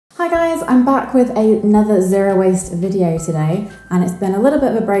Hi guys, I'm back with another zero waste video today, and it's been a little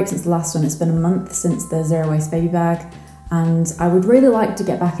bit of a break since the last one. It's been a month since the zero waste baby bag, and I would really like to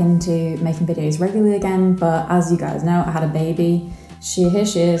get back into making videos regularly again, but as you guys know, I had a baby. Here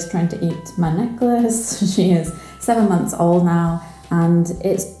she is trying to eat my necklace. She is 7 months old now, and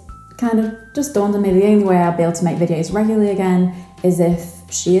it's kind of just dawned on me the only way I'll be able to make videos regularly again is if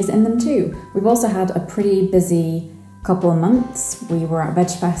she is in them too. We've also had a pretty busy couple of months. We were at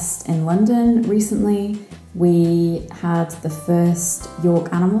VegFest in London recently. We had the first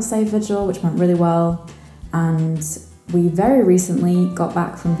York Animal Save Vigil, which went really well, and we very recently got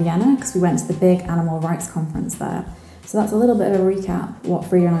back from Vienna because we went to the big animal rights conference there. So that's a little bit of a recap what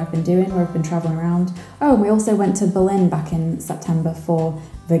Frida and I have been doing. We've been travelling around. Oh, and we also went to Berlin back in September for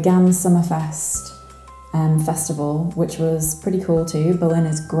Vegan Summerfest festival, which was pretty cool too. Berlin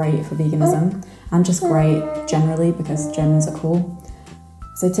is great for veganism and just great generally because Germans are cool.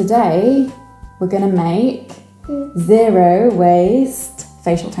 So today we're gonna make zero waste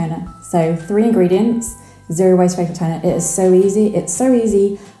facial toner. So 3 ingredients, zero waste facial toner. It is so easy, it's so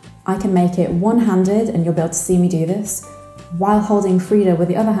easy. I can make it one-handed and you'll be able to see me do this while holding Frida with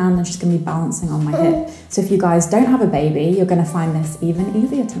the other hand and she's gonna be balancing on my hip. So if you guys don't have a baby, you're gonna find this even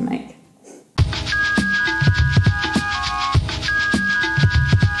easier to make.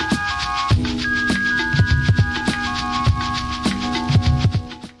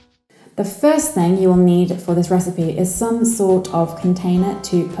 The first thing you will need for this recipe is some sort of container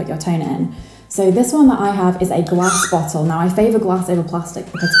to put your toner in. So this one that I have is a glass bottle. Now I favour glass over plastic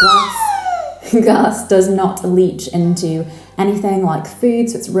because glass does not leach into anything like food,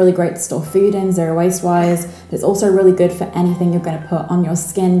 so it's really great to store food in, zero waste wise, but it's also really good for anything you're going to put on your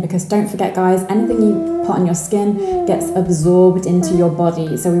skin because don't forget guys, anything you put on your skin gets absorbed into your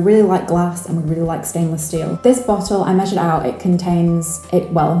body. So we really like glass and we really like stainless steel. This bottle, I measured out,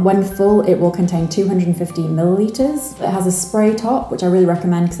 when full it will contain 250 millilitres. It has a spray top, which I really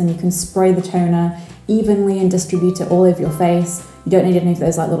recommend because then you can spray the toner evenly and distribute it all over your face. You don't need any of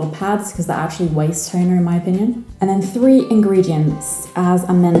those like little pads because they're actually waste toner in my opinion. And then 3 ingredients, as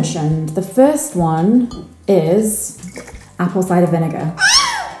I mentioned. The first one is apple cider vinegar.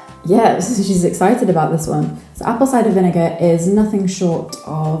 Yes, she's excited about this one. So apple cider vinegar is nothing short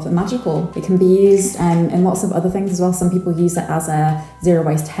of magical. It can be used in lots of other things as well. Some people use it as a zero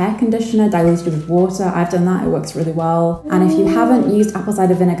waste hair conditioner diluted with water. I've done that, it works really well. And if you haven't used apple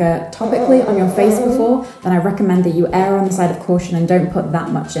cider vinegar topically on your face before, then I recommend that you err on the side of caution and don't put that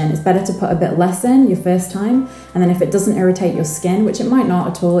much in. It's better to put a bit less in your first time, and then if it doesn't irritate your skin, which it might not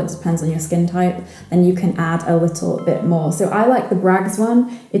at all, it depends on your skin type, then you can add a little bit more. So I like the Bragg's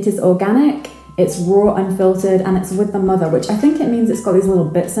one. It is organic. It's raw, unfiltered, and it's with the mother, which I think it means it's got these little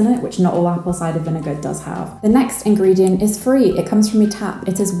bits in it, which not all apple cider vinegar does have. The next ingredient is free. It comes from your tap.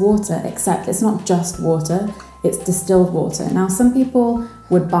 It is water, except it's not just water, it's distilled water. Now, some people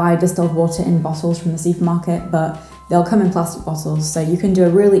would buy distilled water in bottles from the supermarket, but they'll come in plastic bottles. So you can do a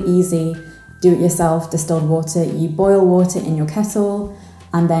really easy do-it-yourself distilled water. You boil water in your kettle,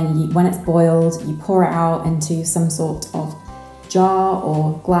 and then when it's boiled, you pour it out into some sort of jar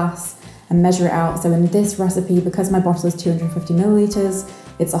or glass and measure it out. So in this recipe, because my bottle is 250 millilitres,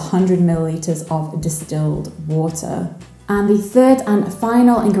 it's 100 millilitres of distilled water. And the third and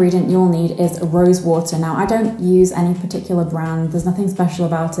final ingredient you'll need is rose water. Now, I don't use any particular brand, there's nothing special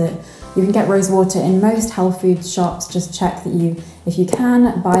about it. You can get rose water in most health food shops. Just check that if you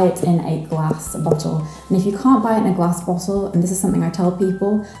can, buy it in a glass bottle. And if you can't buy it in a glass bottle, and this is something I tell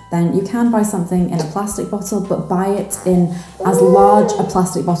people, then you can buy something in a plastic bottle, but buy it in as large a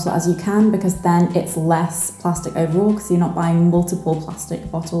plastic bottle as you can, because then it's less plastic overall because you're not buying multiple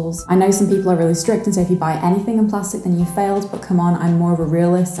plastic bottles. I know some people are really strict and say if you buy anything in plastic then you failed, but come on, I'm more of a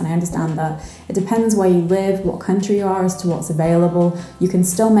realist and I understand that it depends where you live, what country you are as to what's available. You can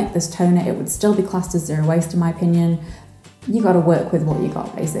still make this toner, it would still be classed as zero waste in my opinion. You got to work with what you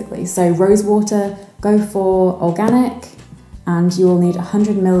got basically. So rose water, go for organic, and you will need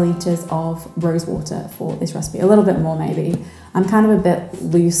 100 millilitres of rose water for this recipe, a little bit more maybe. I'm kind of a bit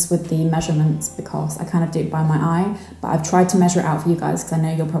loose with the measurements because I kind of do it by my eye, but I've tried to measure it out for you guys because I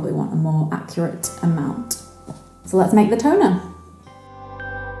know you'll probably want a more accurate amount. So let's make the toner.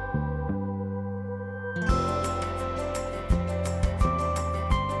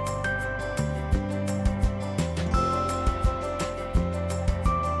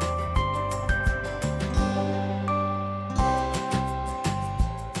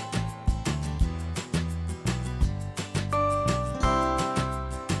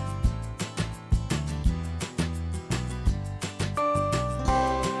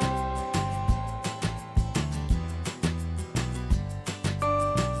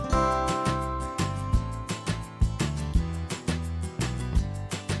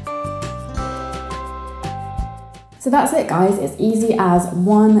 So that's it, guys. It's easy as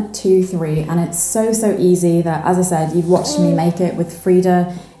 1, 2, 3, and it's so easy that, as I said, you've watched me make it with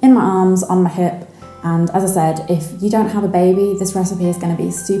Frida in my arms, on my hip. And as I said, if you don't have a baby, this recipe is going to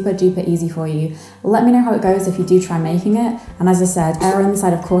be super duper easy for you. Let me know how it goes if you do try making it. And as I said, err on the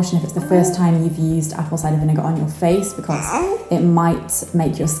side of caution if it's the first time you've used apple cider vinegar on your face, because it might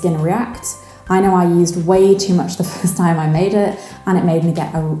make your skin react. I know I used way too much the first time I made it, and it made me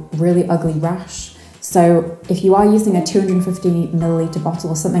get a really ugly rash. So if you are using a 250 milliliter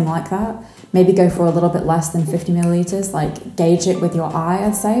bottle or something like that, maybe go for a little bit less than 50 milliliters, like gauge it with your eye,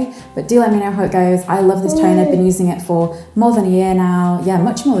 I'd say. But do let me know how it goes. I love this toner. I've been using it for more than a year now. Yeah,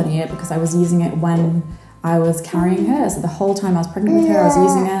 much more than a year, because I was using it when I was carrying her. So the whole time I was pregnant with her, I was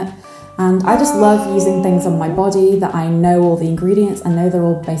using it. And I just love using things on my body that I know all the ingredients. I know they're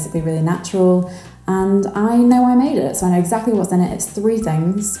all basically really natural. And I know I made it, so I know exactly what's in it. It's 3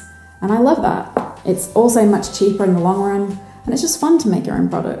 things. And I love that. It's also much cheaper in the long run. And it's just fun to make your own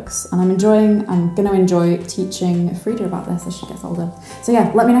products. And I'm going to enjoy teaching Frida about this as she gets older. So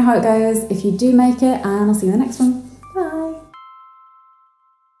yeah, let me know how it goes if you do make it, and I'll see you in the next one. Bye.